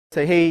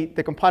say, hey,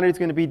 the compiler is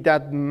going to be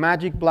that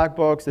magic black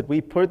box that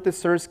we put the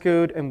source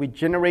code and we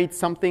generate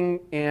something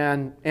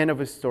and end of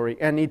a story.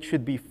 And it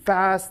should be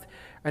fast,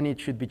 and it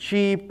should be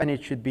cheap, and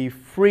it should be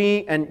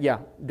free. And yeah,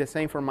 the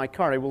same for my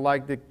car. I would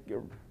like to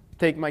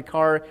take my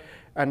car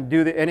and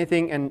do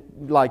anything and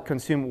like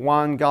consume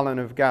 1 gallon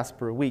of gas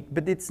per week.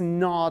 But it's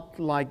not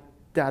like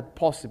that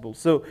possible.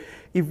 So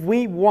if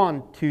we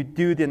want to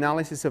do the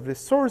analysis of the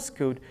source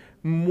code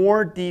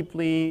more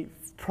deeply,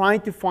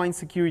 trying to find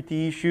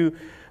security issue,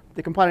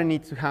 the compiler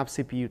needs to have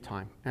CPU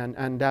time,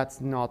 and that's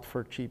not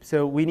for cheap.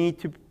 So we need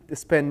to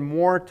spend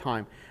more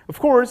time. Of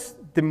course,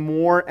 the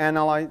more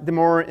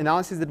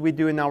analysis that we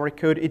do in our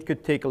code, it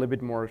could take a little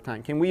bit more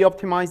time. Can we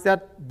optimize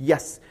that?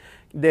 Yes.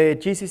 The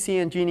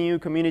GCC and GNU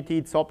community,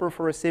 it's open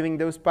for receiving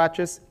those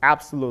patches?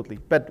 Absolutely.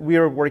 But we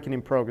are working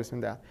in progress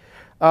on that.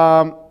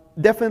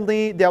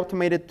 Definitely, the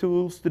automated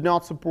tools do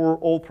not support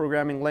all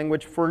programming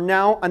language for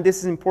now, and this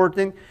is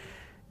important.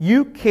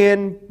 You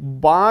can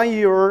buy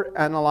your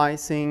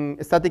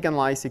static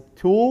analyzing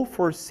tool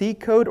for C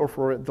code or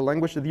for the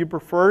language that you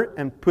prefer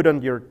and put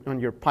on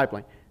your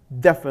pipeline.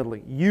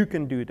 Definitely, you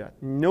can do that.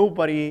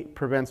 Nobody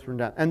prevents from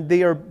that. And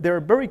there are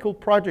very cool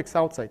projects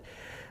outside.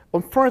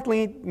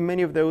 Unfortunately,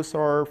 many of those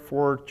are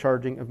for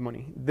charging of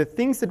money. The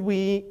things that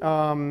we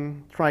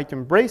try to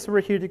embrace over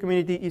here in the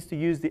community is to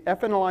use the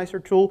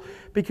fanalyzer tool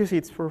because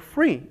it's for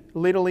free.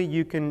 Literally,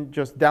 you can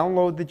just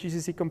download the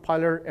GCC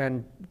compiler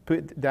and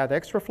put that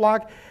extra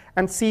flag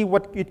and see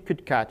what it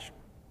could catch.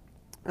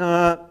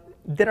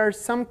 There are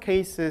some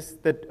cases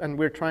that, and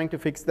we're trying to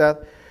fix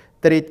that,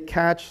 that it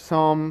catch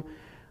some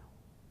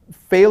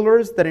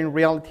failures that in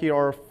reality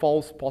are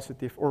false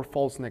positive or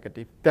false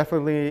negative.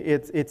 Definitely,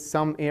 it's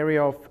some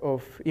area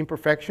of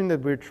imperfection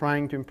that we're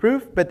trying to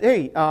improve. But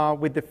hey,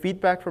 with the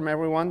feedback from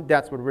everyone,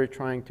 that's what we're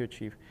trying to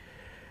achieve.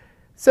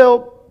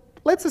 So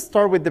let's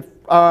start with the,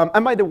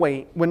 and by the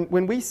way,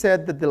 when we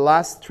said that the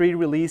last 3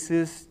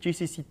 releases,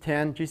 GCC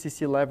 10,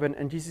 GCC 11,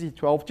 and GCC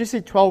 12,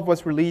 GCC 12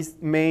 was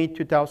released May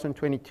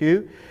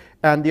 2022,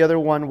 and the other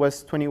one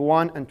was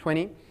 21 and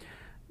 20.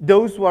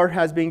 Those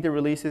has been the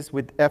releases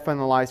with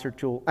fanalyzer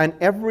tool. And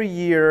every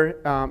year,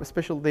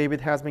 especially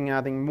David has been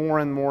adding more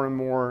and more and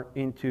more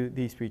into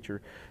this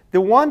feature.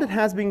 The one that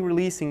has been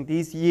releasing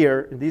this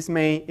year, this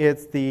May,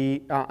 is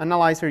the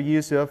analyzer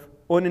use of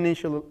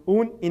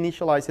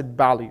uninitialized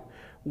value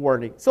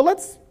warning. So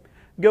let's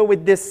go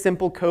with this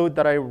simple code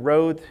that I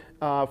wrote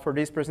for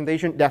this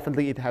presentation.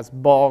 Definitely it has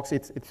bugs,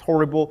 it's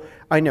horrible.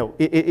 I know,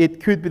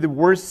 it could be the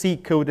worst C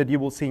code that you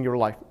will see in your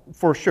life,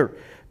 for sure.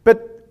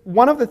 But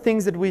one of the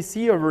things that we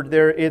see over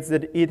there is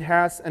that it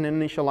has an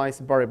initialized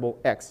variable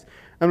x.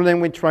 And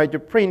then we try to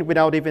print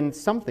without even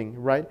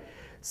something, right?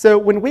 So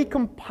when we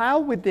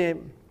compile with the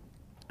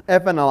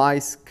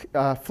fanalyze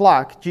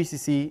flag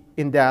GCC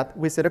in that,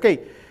 we said,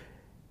 okay,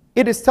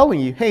 it is telling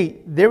you, hey,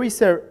 there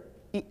is a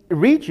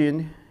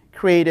region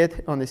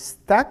created on the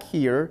stack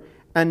here,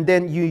 and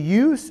then you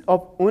use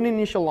of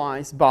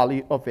uninitialized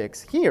value of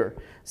x here.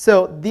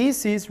 So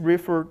this is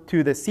referred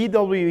to the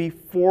CWE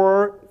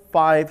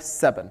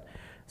 457.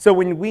 So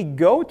when we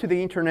go to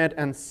the internet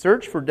and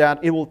search for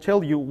that, it will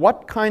tell you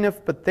what kind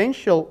of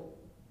potential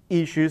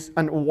issues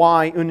and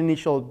why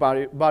uninitial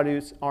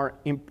values are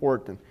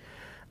important.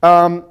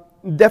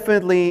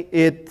 Definitely,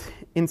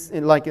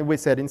 like we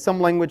said, in some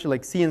language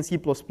like C and C++,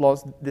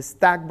 the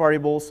stack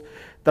variables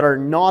that are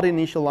not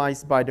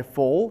initialized by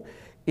default,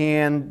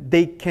 and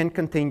they can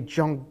contain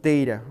junk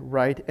data,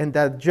 right? And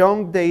that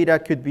junk data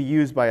could be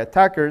used by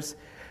attackers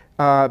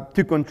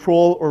to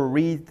control or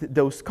read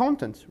those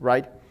contents,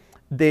 right?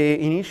 The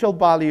initial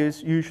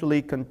values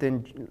usually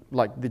contain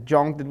like the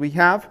junk that we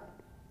have.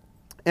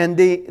 And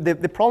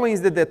the problem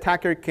is that the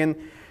attacker can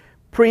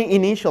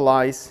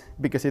pre-initialize,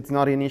 because it's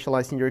not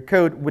initialized in your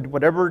code, with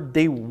whatever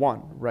they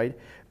want, right?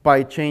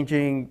 By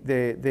changing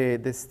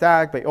the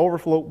stack, by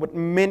overflow, but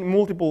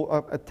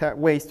multiple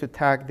ways to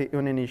attack the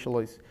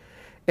uninitialized.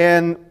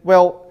 And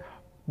well,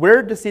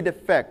 where does it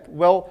affect?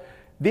 Well,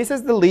 this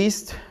is the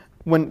list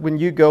when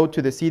you go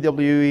to the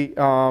CWE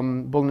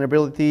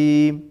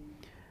vulnerability.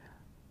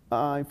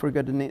 I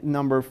forgot the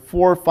number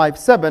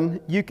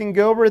 457. You can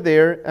go over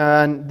there,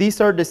 and these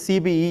are the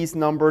CVEs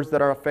numbers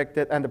that are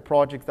affected and the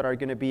projects that are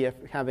going to be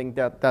having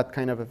that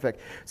kind of effect.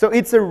 So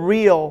it's a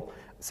real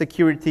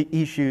security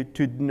issue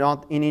to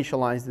not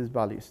initialize these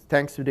values.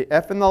 Thanks to the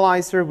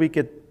fanalyzer, we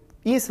could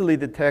easily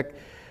detect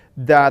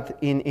that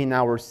in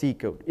our C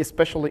code,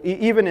 especially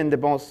even in the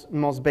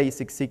most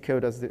basic C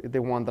code as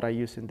the one that I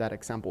use in that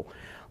example.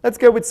 Let's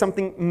go with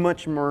something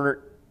much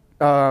more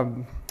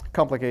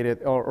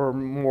complicated or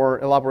more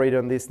elaborated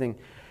on this thing.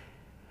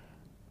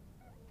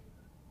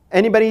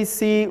 Anybody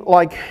see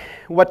like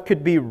what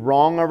could be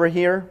wrong over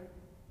here?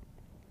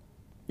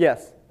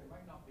 Yes? There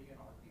might not be an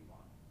RB1.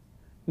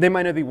 They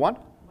might not be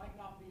what? Might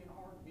not be an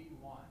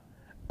RB1.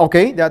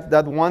 Okay,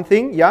 that one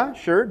thing, yeah,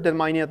 sure. There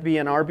might not be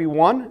an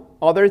RB1.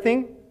 Other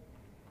thing?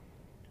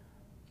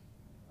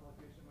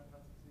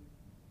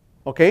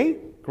 Okay,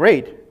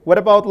 great. What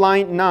about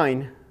line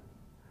 9?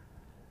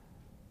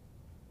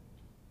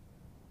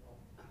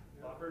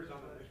 Buffers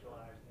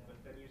uninitialized, but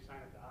then you sign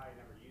it to I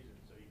never use it,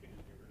 so you can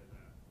just get rid of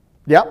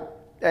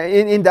that.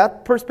 Yeah, in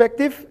that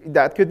perspective,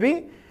 that could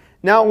be.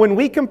 Now, when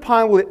we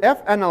compile with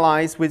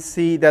fanalyze, we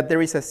see that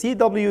there is a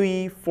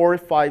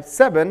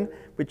CWE457,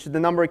 which the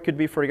number could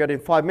be forgotten in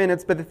 5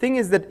 minutes. But the thing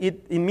is that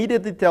it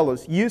immediately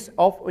tells us use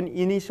of an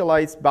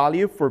initialized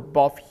value for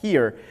buff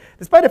here,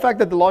 despite the fact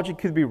that the logic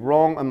could be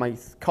wrong and my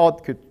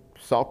code could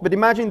suck. But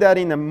imagine that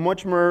in a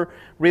much more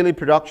really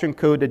production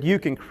code that you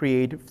can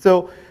create.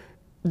 So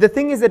the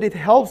thing is that it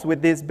helps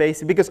with this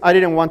basic, because I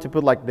didn't want to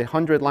put like the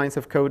 100 lines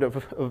of code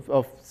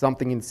of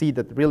something in C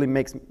that really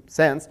makes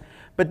sense,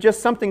 but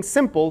just something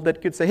simple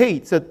that could say,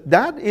 hey, so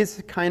that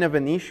is kind of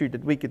an issue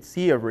that we could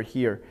see over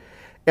here.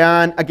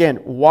 And again,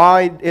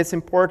 why it's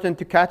important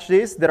to catch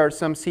this, there are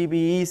some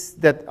CVEs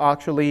that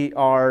actually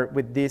are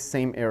with this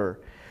same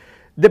error.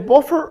 The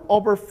buffer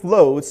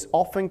overflows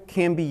often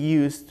can be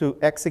used to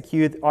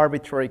execute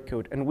arbitrary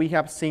code, and we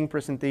have seen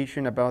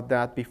presentation about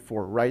that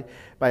before, right?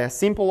 By a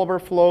simple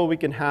overflow, we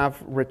can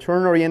have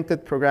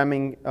return-oriented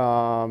programming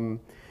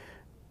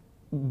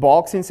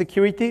bugs in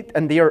security,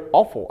 and they are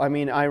awful. I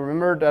mean, I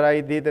remember that I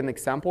did an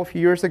example a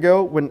few years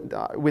ago when,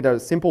 with a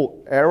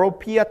simple arrow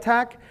P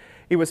attack,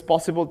 it was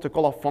possible to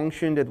call a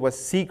function that was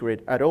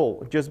secret at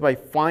all, just by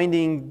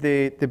finding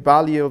the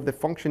value of the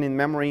function in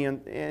memory,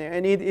 and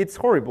it's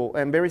horrible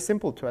and very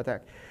simple to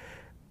attack.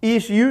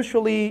 It's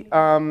usually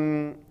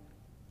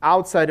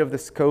outside of the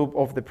scope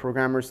of the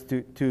programmers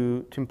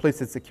to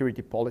implicit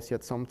security policy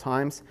at some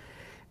times.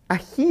 A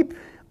heap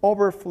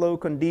overflow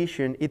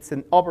condition, it's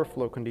an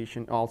overflow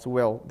condition also,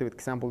 well, the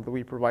example that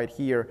we provide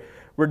here,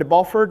 where the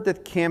buffer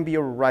that can be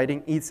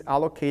overriding is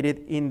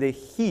allocated in the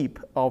heap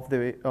of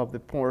the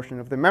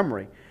portion of the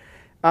memory.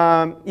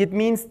 It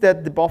means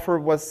that the buffer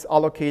was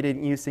allocated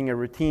using a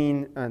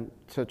routine,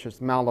 such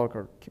as malloc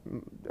or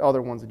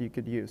other ones that you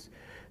could use.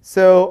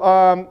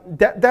 So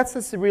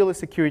that's a real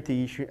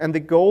security issue. And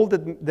the goal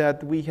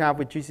that we have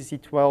with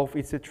GCC 12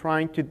 is to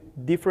trying to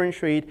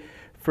differentiate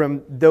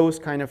from those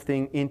kind of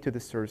things into the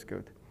source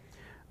code.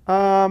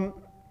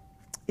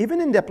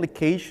 Even in the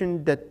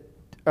application that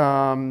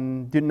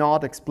do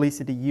not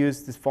explicitly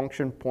use these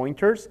function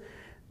pointers,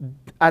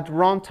 at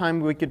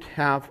runtime we could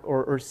have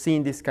or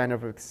seen this kind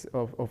of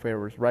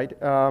errors, right?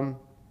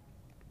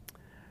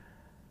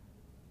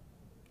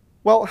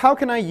 Well, how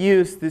can I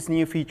use this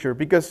new feature?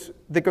 Because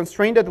the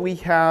constraint that we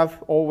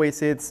have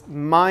always is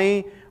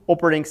my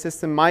operating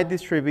system, my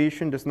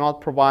distribution does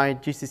not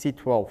provide GCC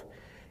 12.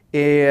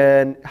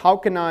 And how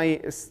can I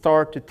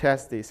start to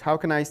test this? How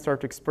can I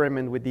start to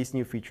experiment with this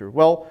new feature?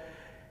 Well,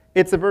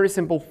 it's a very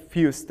simple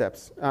few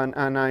steps,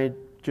 and I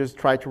just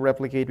try to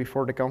replicate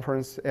before the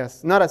conference,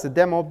 as not as a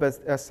demo, but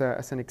as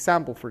an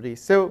example for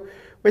this. So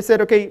we said,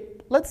 okay,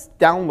 let's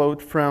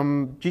download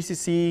from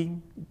GCC,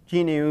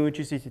 GNU,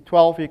 GCC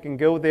 12. You can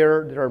go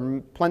there. There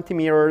are plenty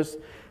mirrors,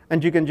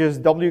 and you can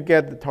just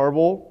wget the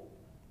tarball.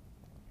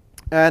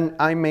 And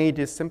I made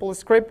this simple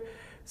script,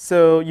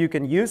 so you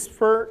can use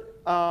for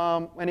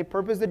any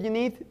purpose that you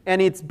need,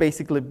 and it's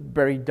basically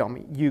very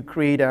dummy. You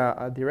create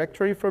a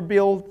directory for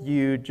build,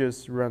 you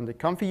just run the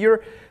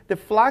configure. The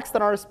flags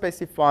that are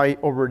specified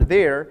over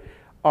there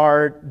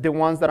are the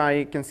ones that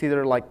I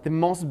consider like the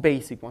most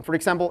basic one. For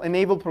example,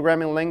 enable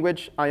programming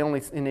language, I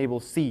only enable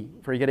C,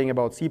 forgetting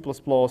about C++,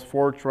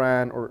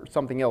 Fortran, or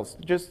something else.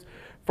 Just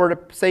for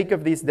the sake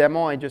of this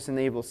demo, I just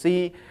enable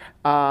C.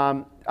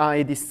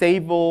 I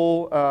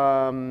disable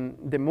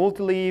the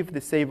multi-leaf,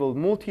 disable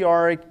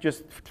multi-arc,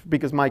 just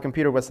because my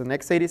computer was an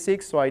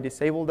x86, so I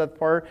disabled that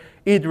part.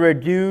 It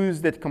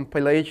reduced the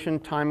compilation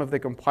time of the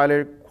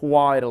compiler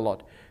quite a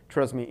lot.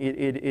 Trust me,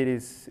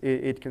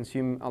 it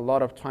consumes a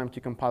lot of time to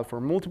compile for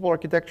multiple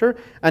architecture,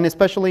 and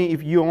especially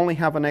if you only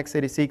have an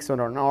x86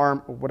 or an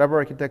ARM or whatever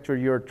architecture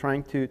you're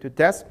trying to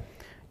test,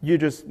 you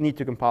just need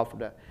to compile for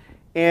that.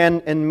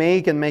 And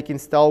make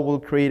install will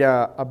create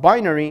a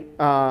binary,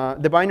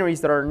 the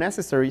binaries that are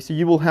necessary. So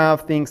you will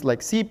have things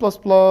like C++,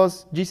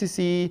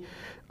 GCC,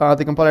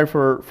 the compiler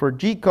for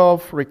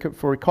gcov,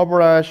 for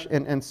coverage,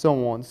 and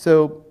so on.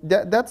 So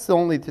that's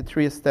only the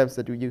 3 steps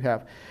that you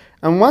have.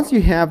 And once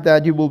you have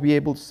that, you will be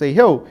able to say,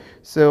 oh,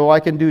 so I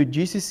can do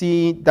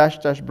GCC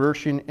 --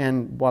 version,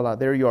 and voila,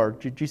 there you are,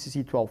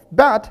 GCC 12.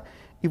 But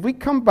if we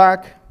come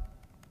back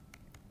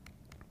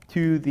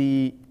to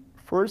the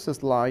first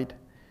slide,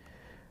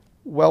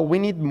 well, we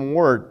need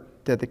more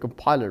than the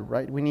compiler,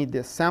 right? We need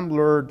the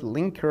assembler, the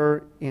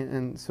linker,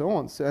 and so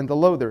on, and the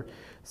loader.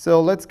 So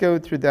let's go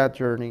through that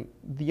journey.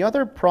 The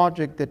other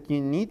project that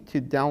you need to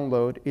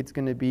download, it's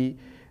going to be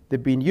the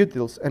bin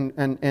utils,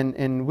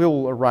 and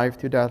we'll arrive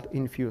to that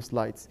in a few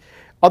slides.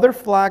 Other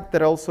flag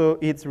that also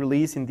it's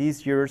released in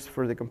these years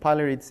for the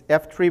compiler, it's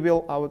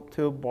ftrivial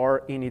auto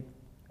bar init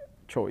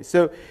choice.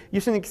 So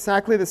using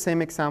exactly the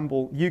same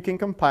example, you can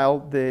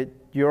compile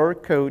your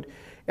code,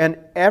 and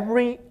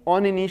every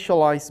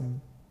uninitialized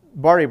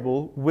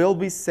variable will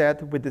be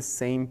set with the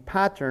same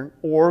pattern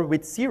or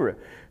with 0.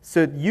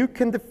 So you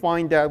can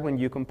define that when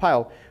you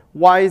compile.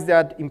 Why is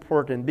that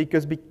important?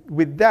 Because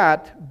with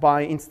that,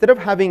 instead of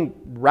having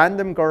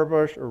random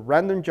garbage or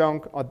random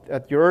junk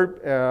at your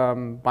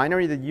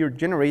binary that you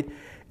generate,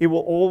 it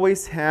will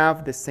always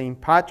have the same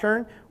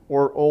pattern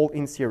or all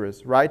in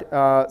series, right?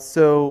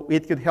 So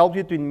it could help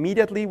you to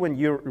immediately, when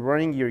you're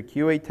running your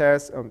QA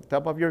test on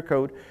top of your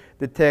code,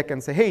 detect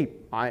and say, hey,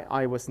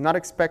 I was not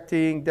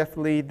expecting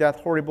definitely that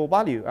horrible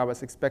value. I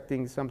was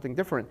expecting something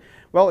different.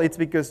 Well, it's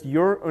because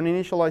your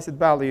uninitialized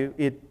value,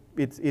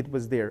 it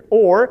was there.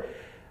 Or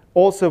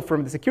also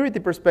from the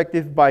security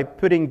perspective, by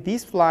putting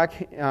this flag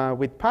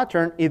with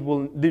pattern,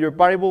 your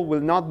variable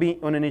will not be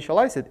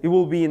uninitialized. It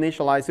will be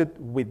initialized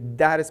with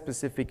that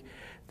specific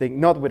thing,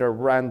 not with a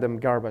random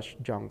garbage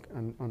junk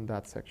on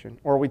that section,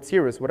 or with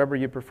series, whatever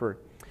you prefer.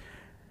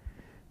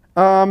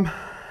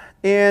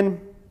 And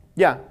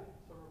yeah.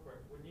 So real quick,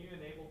 when you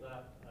enable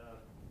that, I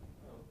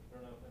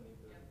don't know if I need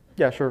to.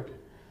 Yeah, sure.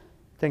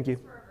 Thank you.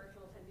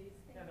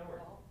 Yeah, no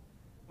worries.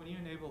 When you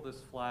enable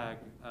this flag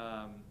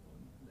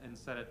and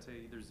set it to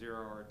either 0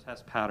 or a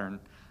test pattern,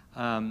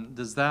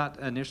 does that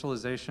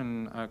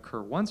initialization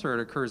occur once, or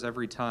it occurs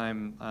every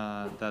time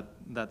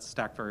that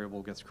stack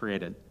variable gets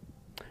created?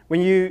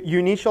 When you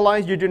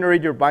initialize, you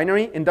generate your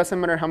binary, and doesn't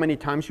matter how many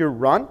times you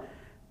run,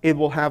 it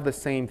will have the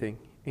same thing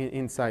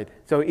inside.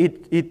 So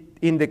it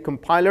in the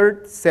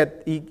compiler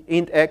set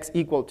int x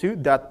equal to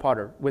that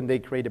pattern when they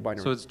create a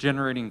binary. So it's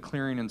generating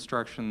clearing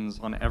instructions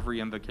on every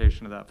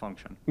invocation of that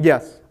function?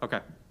 Yes.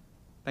 Okay.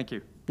 Thank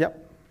you.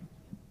 Yep.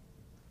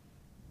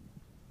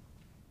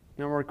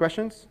 No more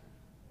questions?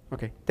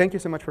 Okay. Thank you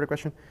so much for the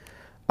question.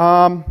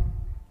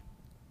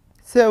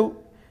 So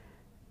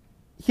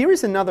here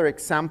is another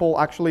example,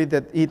 actually,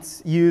 that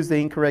it's used the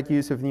incorrect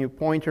use of new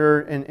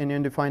pointer and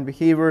undefined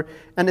behavior.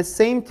 And the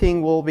same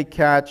thing will be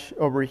catch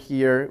over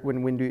here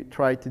when we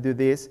try to do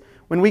this.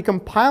 When we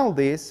compile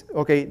this,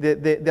 okay,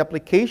 the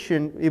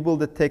application, it will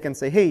detect and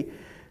say, hey,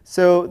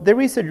 so there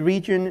is a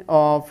region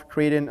of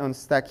creating on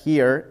stack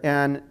here,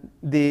 and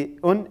the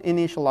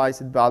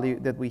uninitialized value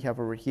that we have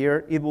over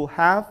here, it will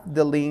have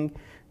the link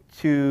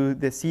to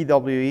the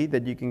CWE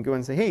that you can go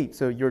and say, hey,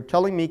 so you're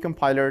telling me,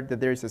 compiler, that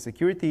there is a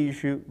security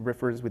issue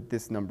referenced with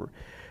this number.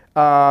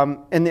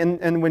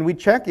 And when we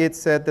check, it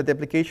said that the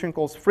application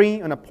calls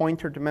free on a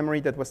pointer to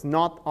memory that was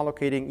not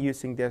allocating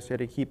using the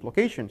associated heap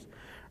locations.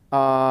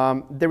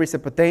 There is a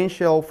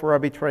potential for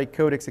arbitrary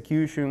code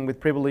execution with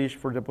privilege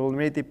for the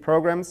vulnerability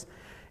programs,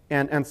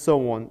 and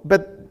so on.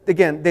 But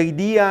again, the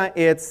idea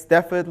is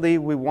definitely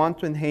we want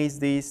to enhance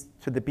these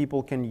so that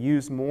people can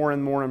use more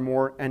and more and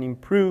more and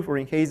improve or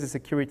enhance the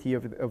security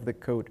of the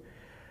code.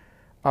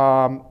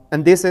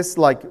 And this is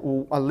like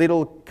a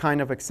little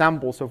kind of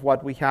examples of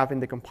what we have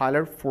in the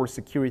compiler for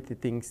security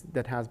things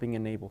that has been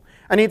enabled.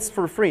 And it's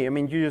for free. I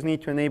mean, you just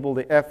need to enable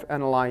the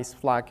fanalyze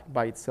flag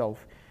by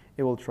itself.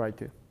 It will try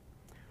to.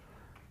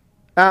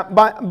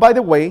 By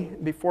the way,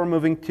 before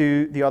moving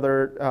to the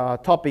other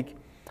topic,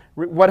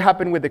 what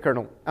happened with the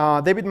kernel?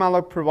 David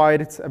Malloch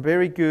provides a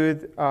very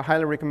good,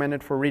 highly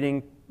recommended for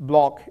reading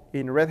blog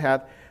in Red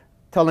Hat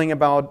telling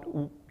about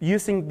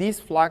using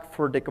this flag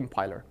for the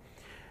compiler.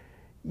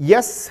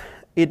 Yes,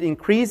 it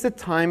increased the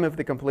time of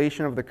the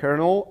compilation of the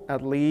kernel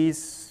at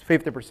least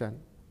 50%.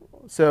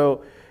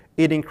 So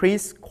it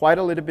increased quite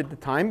a little bit the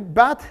time,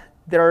 but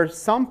there are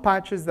some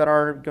patches that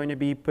are going to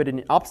be put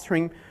in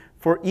upstream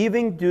for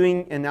even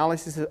doing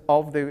analysis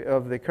of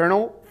the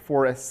kernel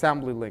for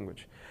assembly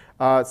language.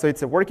 So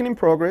it's a working in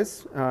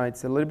progress.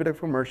 It's a little bit of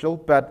commercial,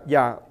 but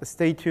yeah,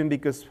 stay tuned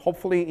because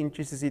hopefully in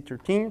GCC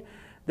 13,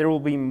 there will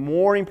be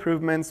more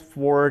improvements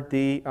for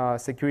the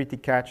security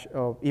catch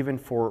of even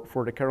for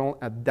the kernel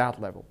at that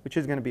level, which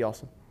is going to be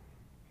awesome.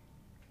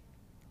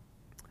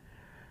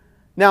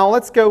 Now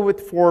let's go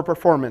for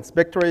performance,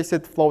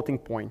 vectorized floating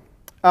point.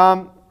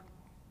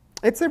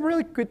 It's a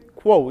really good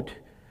quote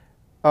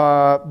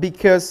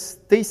because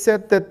they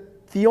said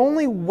that the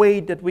only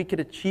way that we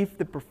could achieve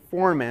the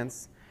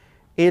performance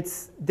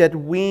it's that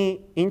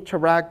we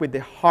interact with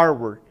the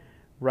hardware,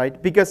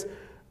 right? Because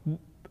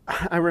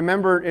I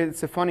remember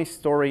it's a funny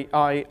story.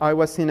 I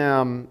was in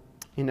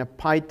a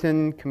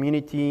Python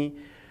community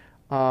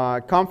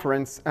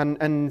conference,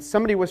 and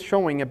somebody was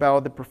showing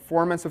about the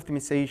performance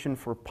optimization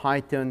for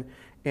Python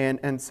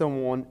and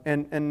so on.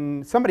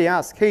 And somebody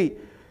asked, hey,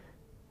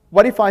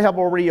 what if I have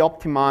already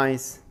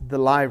optimized the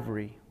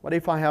library? What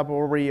if I have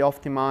already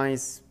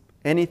optimized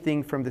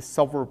anything from the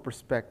software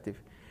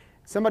perspective?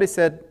 Somebody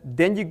said,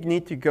 then you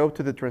need to go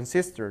to the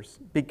transistors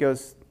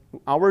because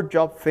our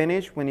job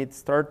finished when it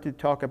started to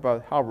talk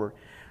about hardware.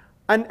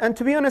 And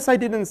to be honest, I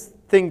didn't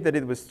think that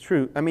it was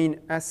true. I mean,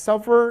 as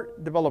software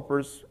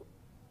developers,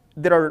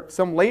 there are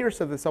some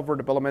layers of the software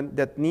development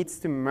that needs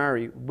to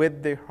marry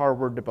with the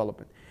hardware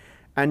development.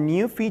 A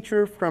new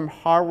feature from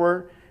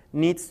hardware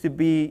needs to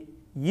be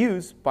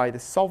used by the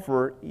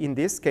software, in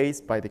this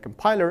case by the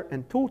compiler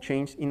and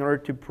Toolchains, in order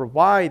to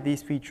provide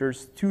these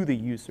features to the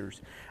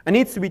users. It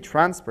needs to be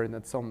transparent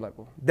at some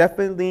level.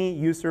 Definitely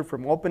user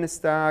from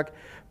OpenStack,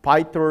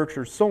 PyTorch,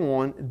 or so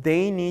on,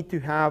 they need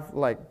to have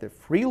like the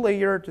free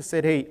layer to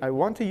say, hey, I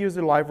want to use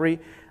the library,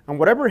 and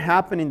whatever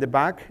happened in the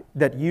back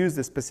that use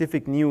the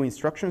specific new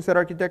instruction set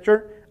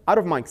architecture, out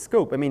of my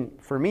scope. I mean,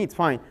 for me it's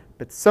fine,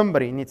 but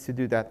somebody needs to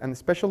do that, and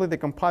especially the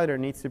compiler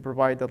needs to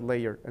provide that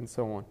layer and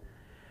so on.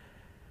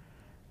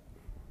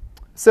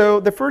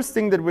 So the first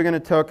thing that we're going to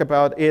talk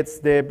about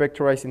is the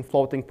vectorizing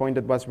floating point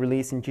that was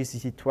released in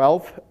GCC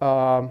 12.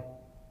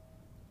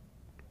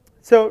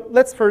 So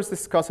let's first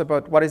discuss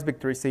about what is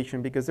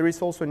vectorization, because there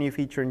is also a new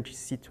feature in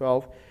GCC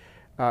 12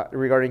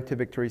 regarding to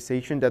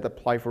vectorization that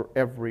apply for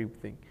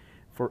everything,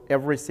 for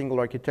every single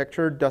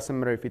architecture. Doesn't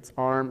matter if it's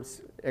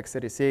ARMS,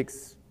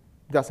 x86,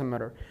 doesn't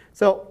matter.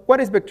 So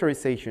what is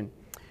vectorization?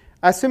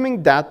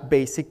 Assuming that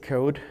basic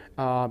code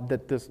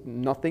that does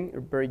nothing, or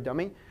very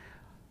dummy,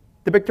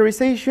 the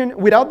vectorization,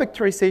 without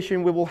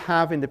vectorization, we will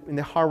have in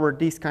the hardware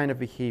this kind of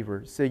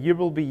behavior. So you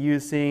will be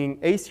using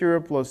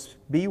A0 plus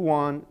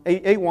B1,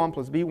 A1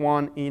 plus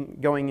B1 in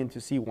going into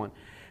C1.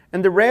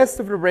 And the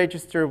rest of the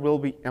register will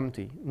be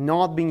empty,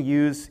 not being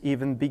used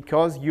even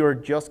because you're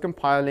just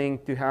compiling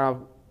to have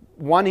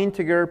one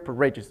integer per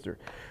register.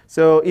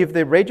 So if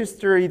the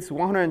register is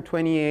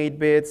 128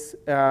 bits,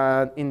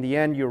 in the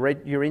end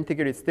your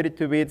integer is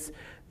 32 bits,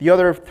 the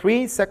other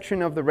 3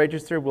 sections of the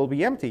register will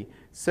be empty.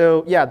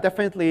 So yeah,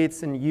 definitely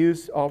it's in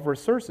use of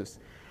resources.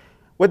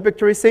 With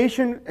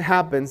vectorization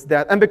happens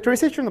that, and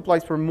vectorization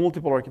applies for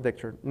multiple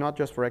architecture, not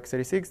just for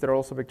x86, there are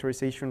also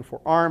vectorization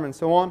for ARM and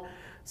so on.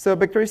 So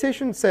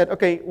vectorization said,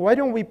 okay, why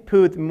don't we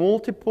put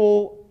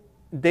multiple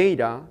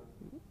data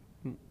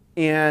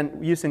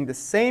and using the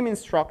same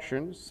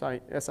instructions,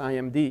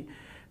 SIMD,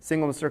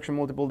 single instruction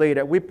multiple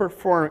data, we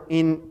perform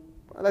in,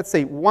 let's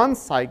say, one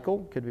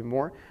cycle, could be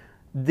more,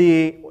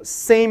 the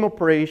same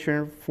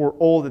operation for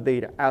all the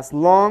data, as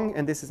long,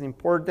 and this is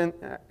important,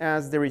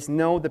 as there is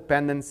no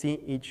dependency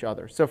each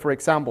other. So for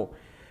example,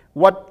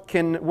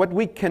 what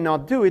we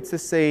cannot do is to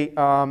say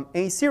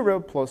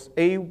A0 plus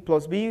A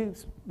plus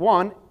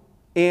B1,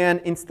 and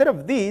instead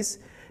of this,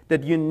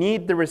 that you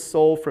need the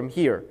result from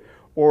here,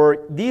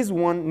 or this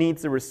one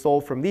needs the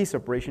result from this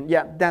operation.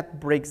 Yeah, that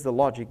breaks the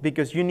logic,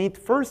 because you need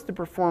first to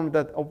perform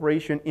that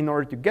operation in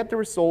order to get the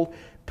result,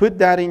 put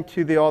that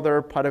into the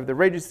other part of the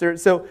register.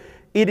 So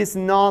it is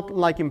not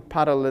like in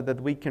parallel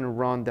that we can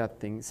run that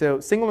thing. So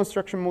single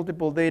instruction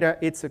multiple data,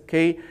 it's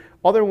okay.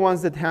 Other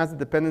ones that has the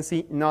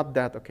dependency, not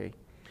that okay.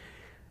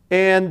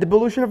 And the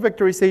evolution of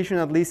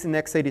vectorization, at least in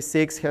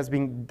x86, has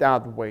been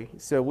that way.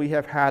 So we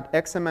have had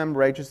XMM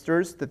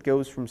registers that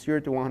goes from 0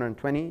 to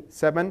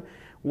 127,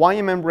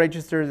 YMM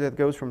registers that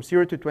goes from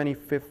 0 to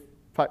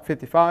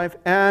 2055,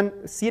 and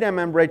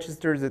ZMM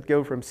registers that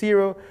go from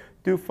 0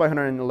 to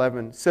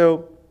 511.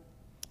 So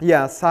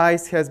yeah,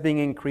 size has been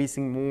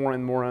increasing more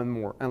and more and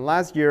more. And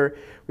last year,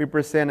 we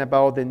presented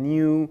about the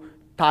new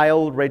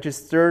tile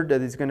register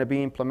that is going to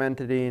be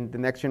implemented in the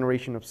next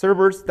generation of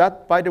servers.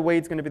 That, by the way,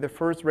 is going to be the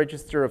first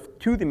register of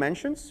 2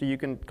 dimensions, so you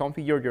can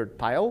configure your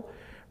tile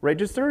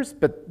registers,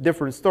 but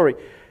different story.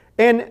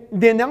 And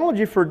the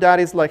analogy for that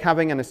is like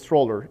having a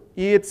stroller.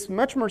 It's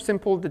much more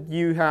simple that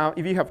you have,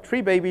 if you have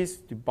 3 babies,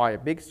 to buy a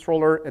big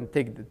stroller and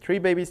take the 3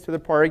 babies to the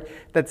park,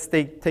 that's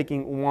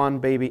taking 1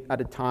 baby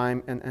at a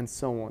time, and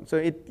so on. So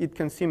it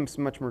consumes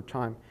much more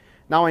time.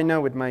 Now I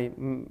know with my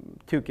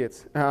 2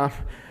 kids.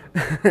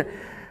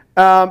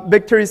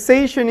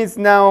 Vectorization is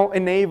now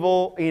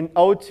enabled in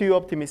O2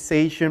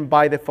 optimization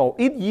by default.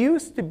 It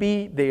used to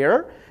be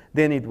there.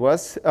 Then it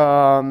was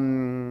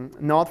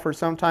not for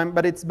some time,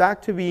 but it's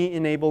back to be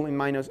enabled in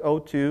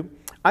 -02.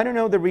 I don't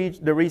know the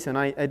reason.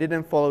 I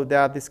didn't follow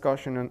that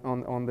discussion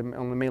on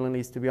the mailing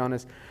list, to be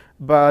honest.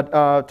 But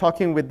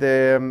talking with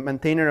the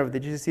maintainer of the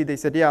GCC, they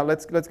said, yeah,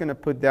 let's gonna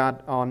put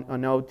that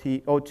on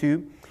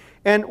O2.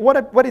 And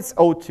what is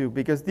O2?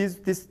 Because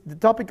the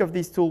topic of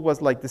this tool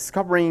was like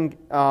discovering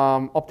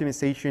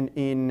optimization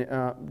in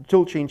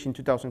Toolchains in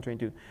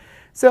 2022.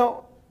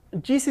 So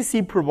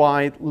GCC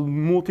provides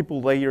multiple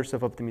layers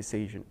of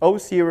optimization: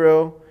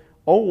 O0,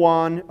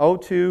 O1,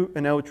 O2,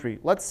 and O3.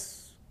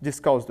 Let's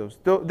discuss those.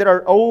 There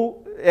are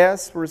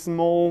OS for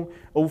small,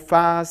 O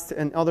fast,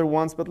 and other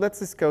ones, but let's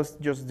discuss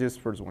just this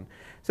first one.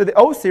 So the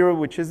O0,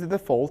 which is the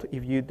default,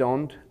 if you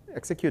don't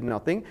execute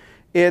nothing,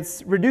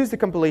 it's reduce the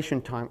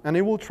compilation time, and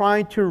it will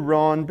try to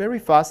run very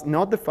fast,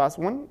 not the fast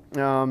one,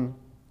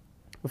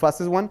 the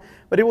fastest one,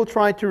 but it will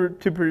try to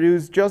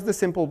produce just the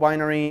simple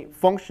binary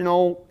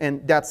functional,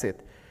 and that's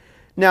it.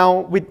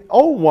 Now, with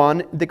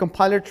O1, the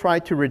compiler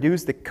tried to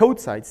reduce the code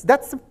size.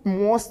 That's the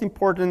most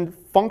important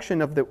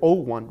function of the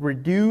O1,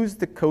 reduce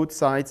the code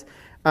size,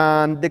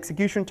 and the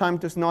execution time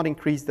does not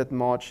increase that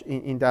much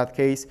in that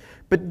case,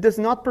 but does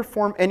not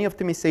perform any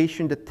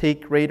optimization that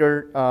take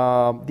greater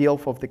the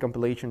alpha of the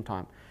compilation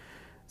time.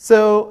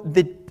 So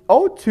the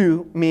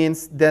O2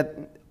 means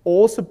that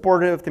all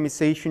supported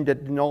optimization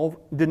that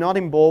do not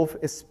involve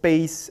a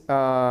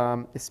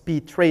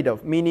speed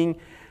trade-off, meaning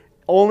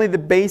only the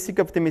basic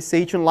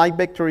optimization like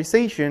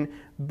vectorization,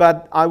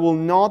 but I will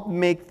not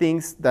make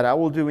things that I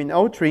will do in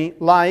O3,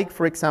 like,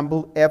 for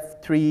example,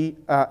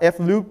 F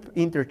loop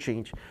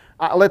interchange.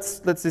 Let's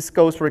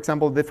discuss, for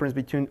example, the difference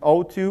between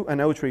O2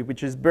 and O3,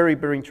 which is very,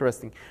 very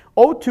interesting.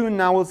 O2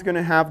 now is going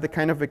to have the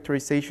kind of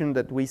vectorization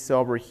that we saw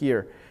over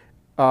here,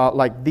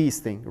 like this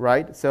thing,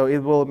 right? So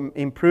it will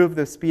improve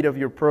the speed of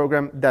your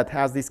program that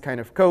has this kind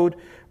of code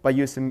by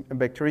using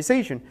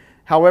vectorization.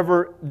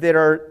 However, there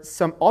are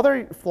some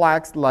other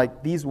flags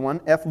like this one,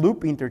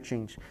 F-loop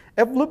interchange.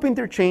 F-loop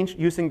interchange,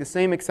 using the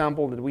same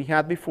example that we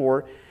had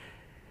before,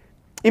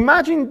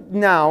 imagine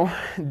now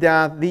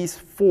that these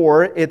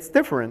four, it's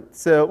different.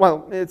 So,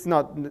 well, it's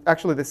not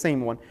actually the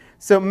same one.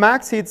 So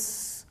max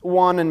hits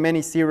 1 and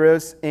many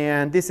zeros,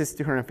 and this is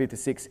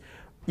 256.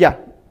 Yeah?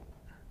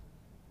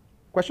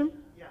 Question?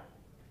 Yeah,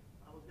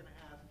 I was going to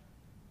ask,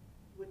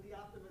 with the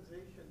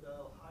optimization,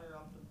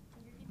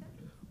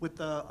 with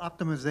the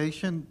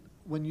optimization,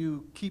 when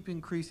you keep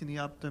increasing the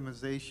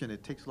optimization,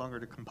 it takes longer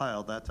to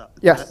compile.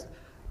 Yes.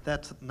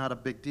 That's not a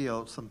big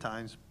deal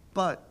sometimes.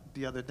 But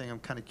the other thing I'm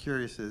kind of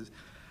curious is,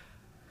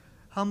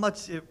 how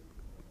much,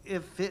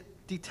 if it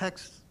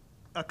detects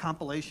a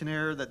compilation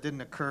error that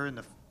didn't occur in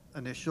the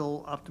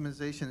initial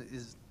optimization,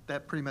 is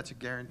that pretty much a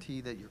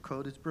guarantee that your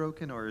code is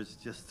broken, or is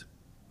it just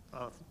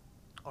an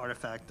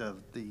artifact of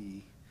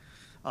the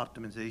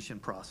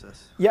optimization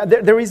process? Yeah,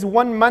 there is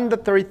one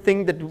mandatory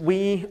thing that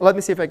we, let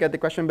me see if I get the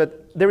question,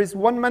 but there is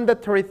one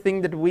mandatory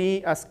thing that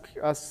we,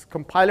 as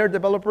compiler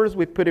developers,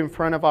 we put in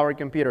front of our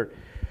computer.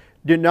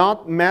 Do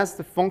not mess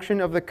the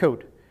function of the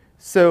code.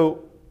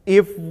 So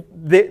if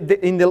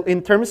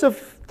in terms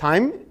of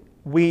time,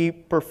 we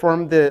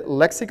perform the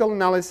lexical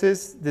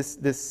analysis,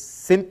 the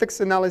syntax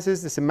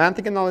analysis, the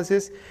semantic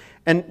analysis,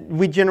 and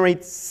we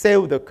generate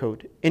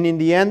pseudocode. And in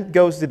the end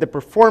goes to the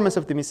performance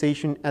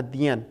optimization at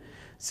the end.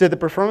 So the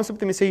performance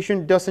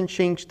optimization doesn't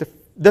change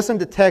doesn't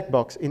detect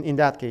bugs in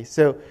that case.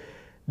 So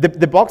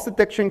the bugs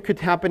detection could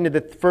happen in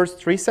the first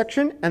 3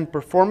 sections, and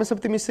performance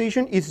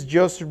optimization is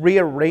just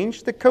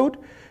rearrange the code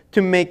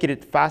to make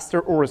it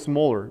faster or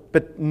smaller,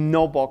 but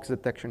no bugs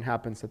detection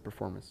happens at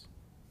performance.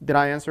 Did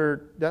I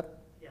answer that?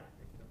 Yeah, I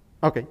think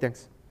so. Okay,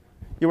 thanks.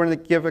 You want to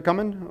give a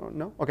comment?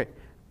 No? Okay,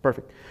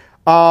 perfect.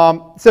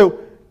 So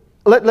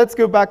let's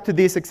go back to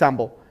this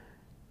example.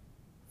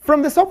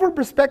 From the software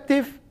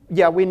perspective,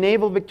 yeah, we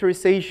enable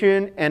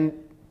vectorization, and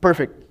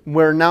perfect.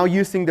 We're now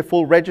using the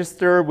full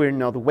register. We're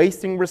not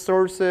wasting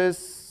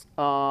resources.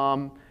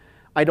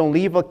 I don't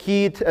leave a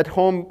key at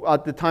home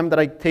at the time that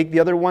I take the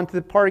other one to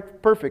the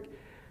park. Perfect.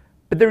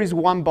 But there is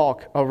one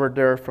bug over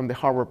there from the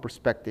hardware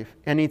perspective,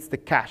 and it's the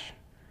cache.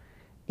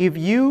 If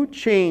you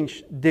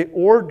change the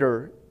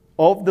order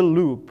of the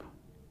loop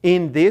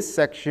in this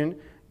section,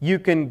 you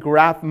can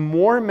grab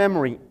more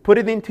memory, put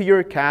it into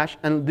your cache,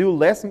 and do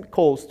less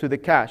calls to the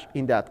cache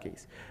in that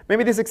case.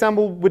 Maybe this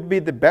example would be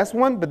the best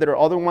one, but there are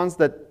other ones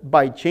that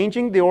by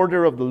changing the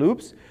order of the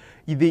loops,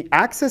 the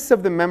access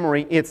of the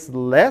memory is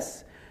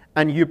less,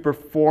 and you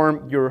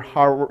perform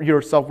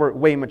your software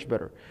way much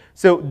better.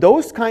 So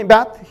those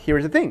but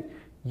here's the thing.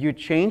 You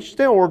change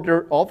the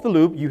order of the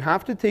loop, you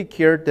have to take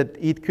care that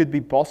it could be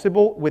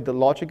possible with the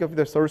logic of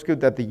the source code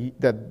that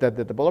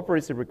the developer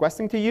is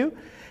requesting to you.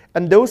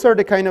 And those are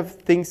the kind of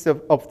things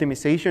of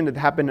optimization that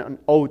happen on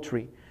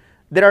O3.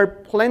 There are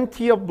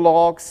plenty of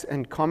blogs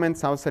and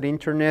comments outside the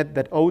internet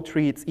that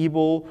O3 is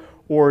evil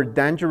or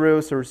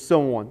dangerous or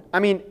so on. I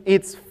mean,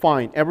 it's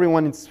fine.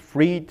 Everyone is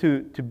free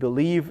to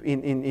believe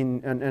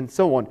in and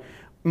so on.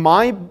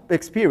 My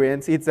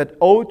experience is that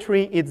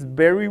O3 is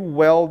very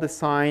well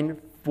designed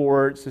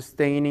for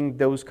sustaining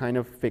those kind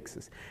of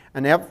fixes.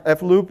 And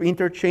F-loop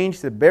interchange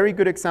is a very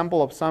good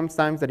example of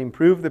sometimes that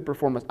improve the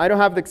performance. I don't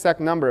have the exact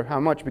number of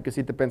how much because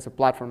it depends on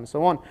platform and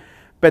so on.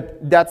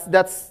 But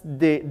that's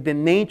the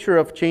nature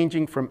of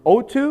changing from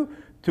O2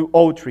 to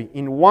O3.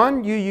 In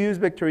one, you use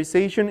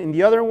vectorization. In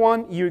the other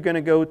one, you're going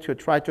to go to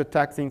try to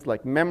attack things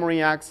like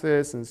memory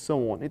access and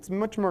so on. It's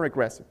much more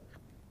aggressive.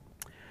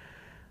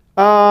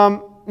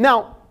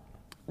 Now,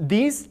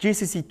 this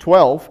GCC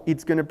 12,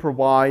 it's going to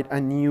provide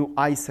a new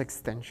ICE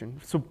extension.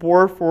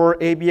 Support for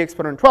AVX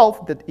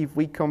 412, that if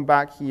we come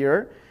back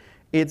here,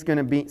 it's going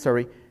to be,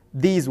 sorry,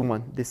 this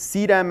one, the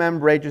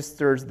CDMM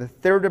registers, the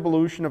third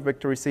evolution of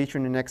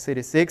vectorization in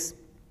x86.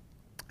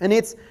 And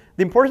the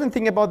important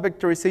thing about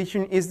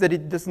vectorization is that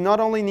it does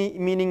not only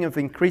meaning of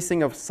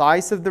increasing of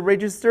size of the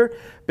register,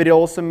 but it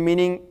also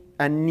meaning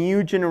a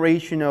new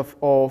generation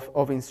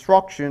of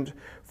instructions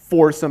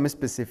for some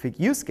specific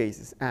use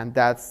cases. And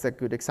that's a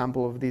good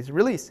example of this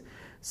release.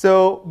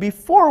 So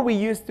before we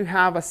used to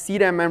have a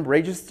CDMM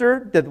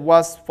register that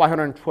was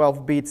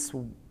 512 bits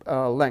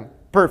length.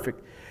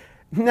 Perfect.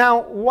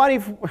 Now, what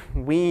if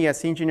we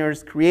as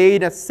engineers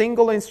create a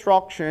single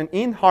instruction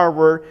in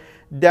hardware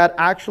that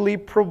actually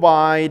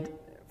provide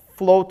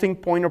floating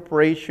point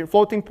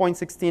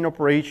 16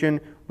 operation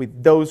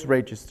with those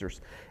registers?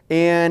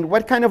 And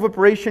what kind of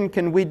operation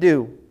can we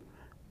do?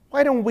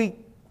 Why don't we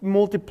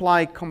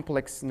multiply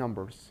complex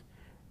numbers?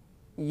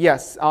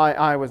 Yes,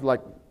 I was like,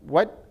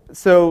 what?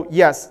 So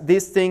yes,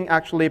 this thing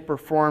actually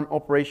performs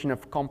operation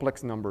of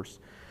complex numbers.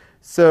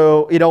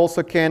 So it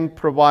also can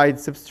provide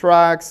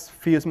subtracts,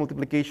 fuse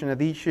multiplication,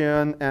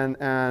 addition,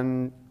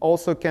 and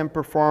also can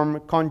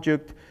perform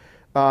conjugate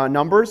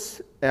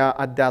numbers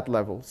at that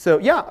level. So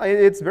yeah,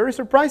 it's very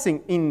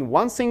surprising. In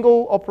one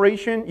single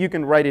operation, you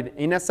can write it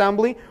in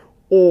assembly,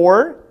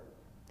 or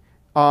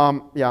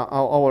yeah,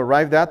 I'll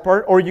arrive that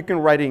part, or you can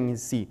write it in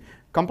C.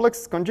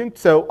 Complex conjunct.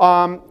 So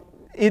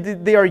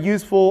They are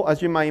useful,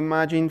 as you might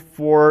imagine,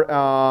 for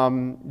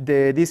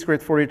the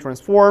discrete Fourier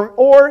transform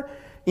or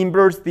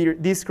inverse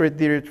discrete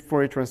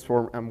Fourier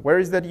transform. And where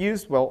is that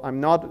used? Well, I'm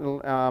not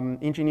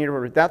engineer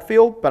over that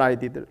field, but I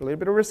did a little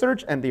bit of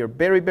research, and they are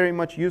very, very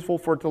much useful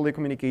for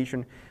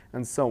telecommunication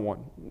and so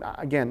on.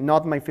 Again,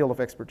 not my field of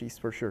expertise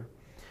for sure.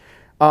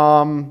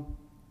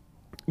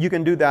 You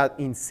can do that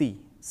in C.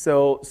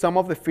 So some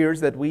of the fears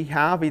that we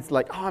have, it's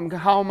like, oh,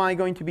 how am I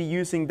going to be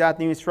using that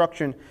new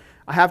instruction?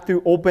 I have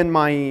to open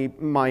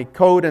my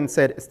code and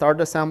say start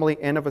assembly,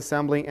 end of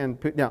assembly, and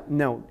put,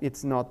 no,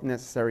 it's not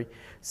necessary.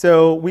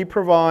 So we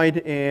provide,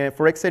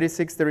 for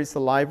x86, there is a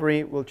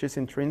library, which is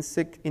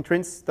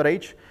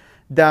intrinsic.h,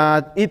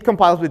 that it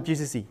compiles with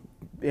GCC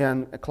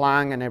and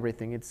Clang and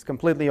everything. It's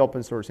completely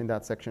open source in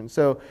that section.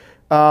 So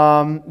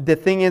the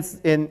thing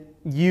is,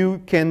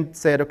 you can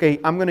say, okay,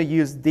 I'm going to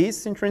use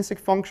this intrinsic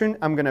function.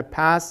 I'm going to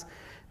pass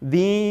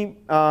the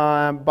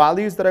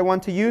values that I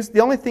want to use.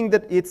 The only thing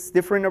that it's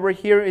different over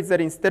here is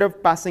that instead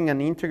of passing an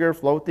integer,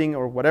 floating,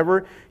 or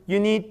whatever, you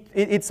need,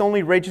 it's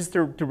only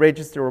register to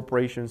register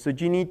operations. So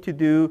you need to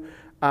do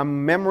a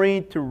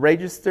memory to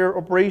register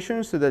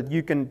operation so that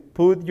you can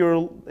put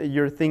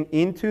your thing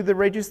into the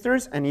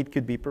registers and it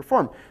could be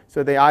performed.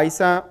 So the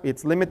ISA,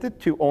 it's limited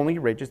to only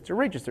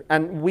register.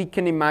 And we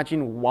can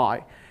imagine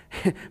why.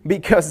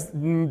 Because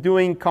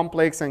doing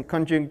complex and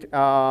conjunct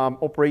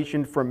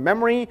operation from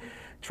memory,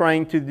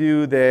 trying to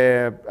do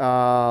the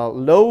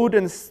load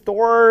and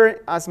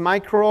store as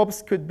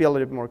micro-ops could be a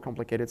little bit more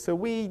complicated. So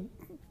we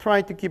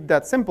try to keep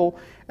that simple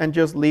and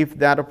just leave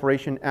that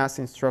operation as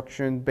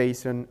instruction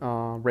based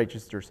on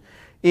registers.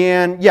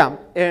 And yeah,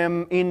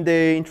 in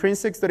the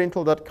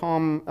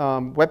intrinsics.intel.com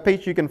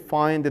webpage, you can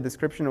find the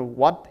description of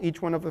what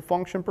each one of the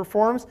function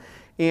performs,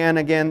 and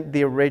again,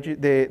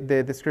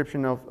 the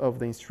description of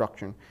the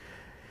instruction.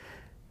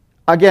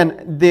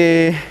 Again,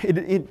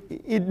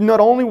 it not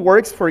only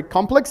works for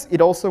complex,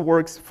 it also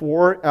works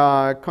for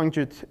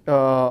conjugate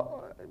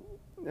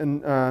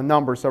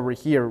numbers over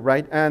here,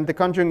 right? And the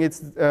conjugate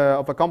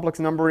of a complex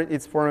number,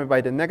 it's formed by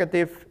the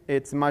negative,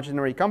 its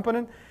imaginary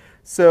component.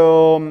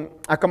 So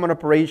a common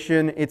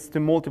operation, it's to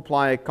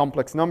multiply a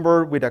complex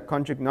number with a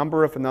conjugate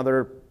number of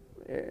another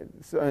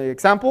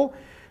example.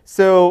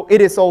 So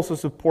it is also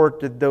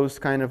supported those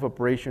kind of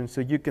operations,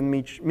 so you can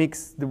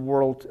mix the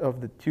world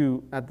of the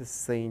two at the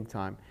same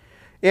time.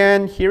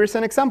 And here is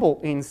an example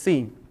in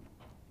C.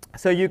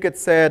 So you could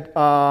say,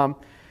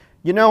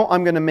 you know,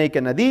 I'm going to make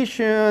an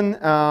addition,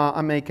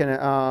 I'm making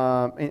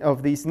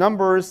of these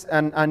numbers,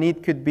 and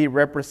it could be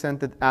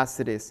represented as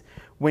it is.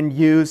 When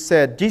you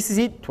said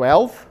GCC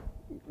 12,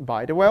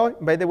 by the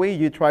way,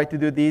 you try to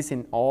do this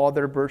in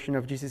other version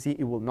of GCC,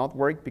 it will not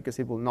work because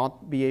it will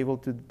not be able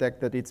to detect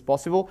that it's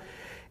possible.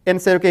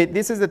 And say, okay,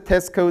 this is the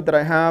test code that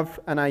I have,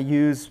 and I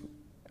use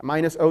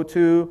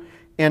 -02.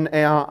 And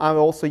I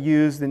also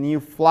use the new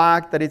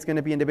flag that is going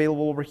to be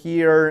available over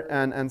here,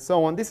 and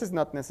so on. This is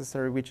not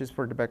necessary, which is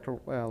for the vector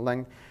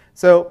length.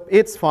 So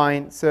it's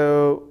fine.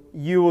 So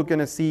you are going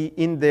to see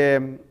in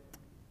the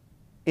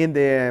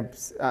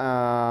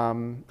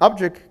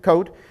object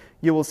code,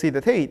 you will see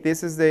that, hey,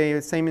 this is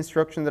the same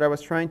instruction that I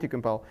was trying to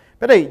compile.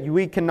 But hey,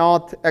 we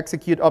cannot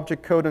execute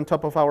object code on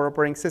top of our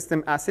operating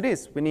system as it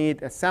is. We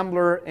need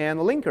assembler and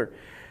a linker.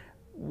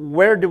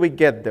 Where do we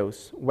get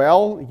those?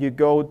 Well, you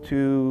go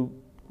to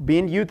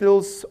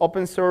binutils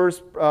open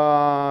source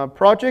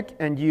project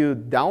and you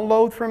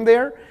download from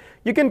there.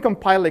 You can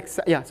compile,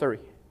 yeah, sorry.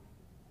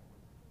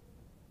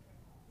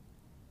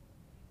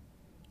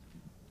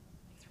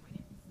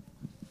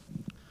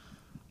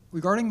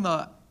 Regarding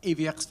the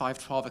AVX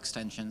 512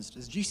 extensions,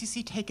 does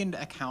GCC take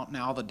into account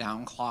now the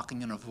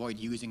downclocking and avoid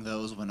using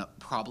those when it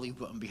probably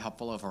wouldn't be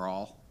helpful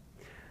overall?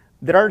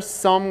 There are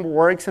some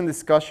works and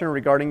discussion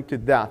regarding to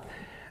that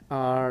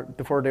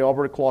for the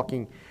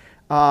overclocking.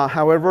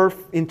 However,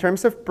 in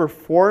terms of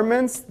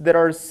performance, there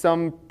are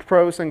some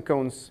pros and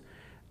cons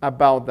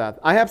about that.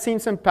 I have seen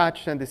some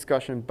patch and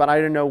discussion, but I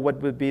don't know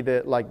what would be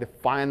the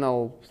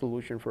final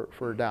solution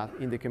for that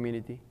in the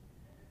community.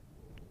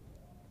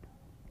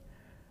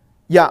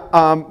 Yeah,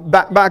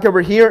 back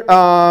over here.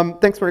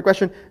 Thanks for the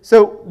question.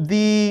 So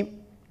the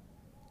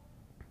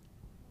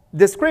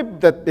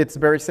script, that it's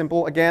very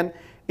simple again.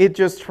 It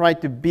just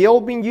tried to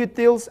build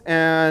binutils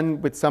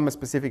and with some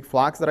specific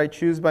flags that I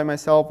choose by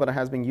myself that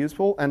has been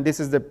useful. And this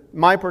is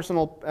my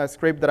personal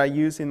script that I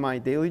use in my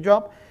daily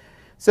job.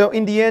 So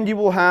in the end, you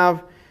will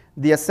have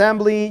the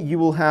assembly, you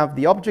will have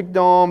the object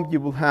DOM, you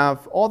will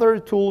have other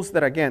tools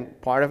that, again,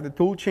 part of the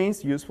tool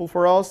chains, useful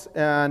for us,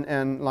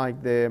 and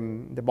like the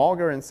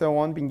debugger and so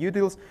on,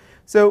 binutils.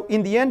 So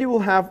in the end, you will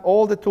have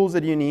all the tools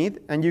that you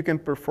need, and you can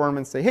perform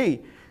and say,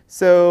 hey,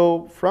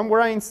 so from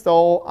where I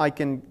install, I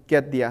can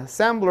get the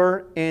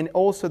assembler and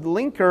also the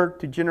linker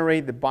to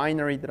generate the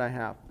binary that I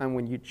have. And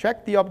when you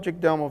check the object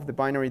DOM of the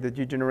binary that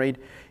you generate,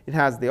 it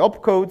has the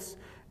opcodes,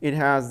 it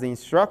has the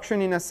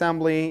instruction in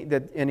assembly,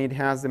 and it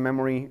has the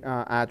memory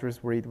address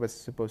where it was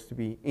supposed to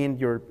be in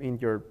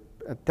your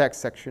text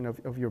section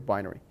of your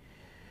binary.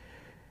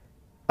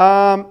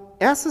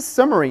 As a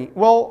summary,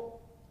 well,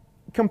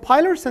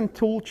 compilers and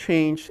tool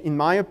change, in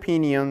my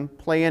opinion,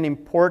 play an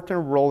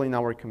important role in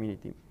our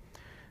community.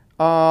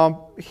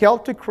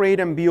 Help to create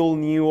and build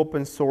new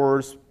open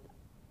source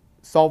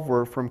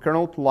software from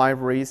kernel to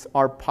libraries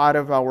are part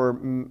of our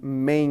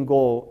main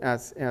goal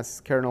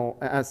as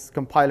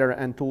compiler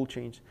and tool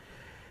change.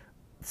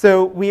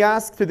 So we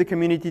ask to the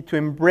community to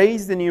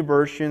embrace the new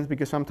versions,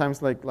 because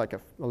sometimes like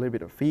a little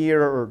bit of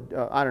fear, or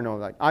I don't know,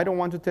 like I don't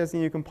want to test the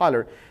new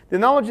compiler. The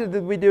analogy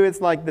that we do is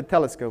like the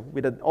telescope.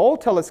 With an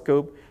old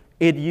telescope,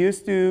 it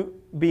used to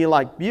be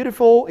like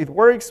beautiful, it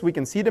works, we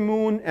can see the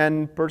moon,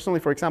 and personally,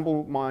 for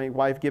example, my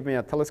wife gave me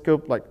a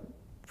telescope like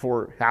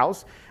for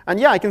house, and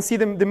yeah, I can see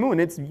the moon,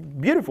 it's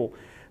beautiful.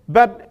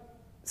 But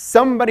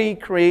somebody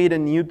created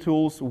new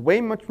tools,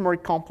 way much more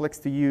complex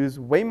to use,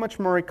 way much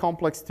more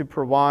complex to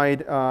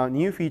provide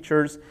new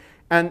features,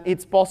 and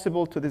it's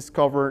possible to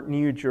discover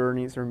new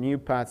journeys or new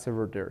paths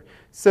over there.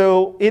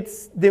 So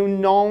it's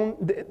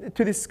to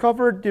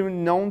discover the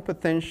known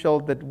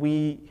potential that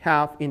we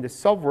have in the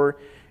software.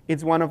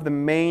 It's one of the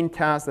main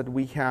tasks that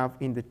we have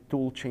in the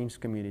Toolchains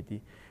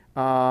community.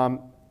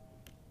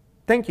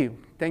 Thank you.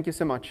 Thank you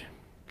so much.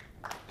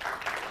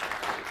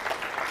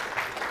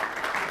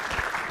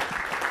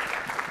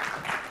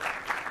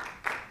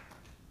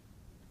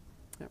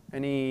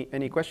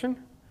 Any question?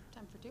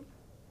 Time for two?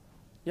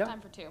 Yeah.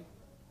 Time for two.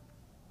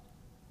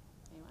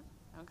 Anyone?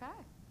 Okay.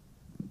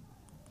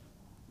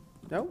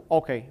 No?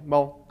 Okay.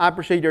 Well, I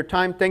appreciate your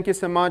time. Thank you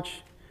so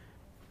much.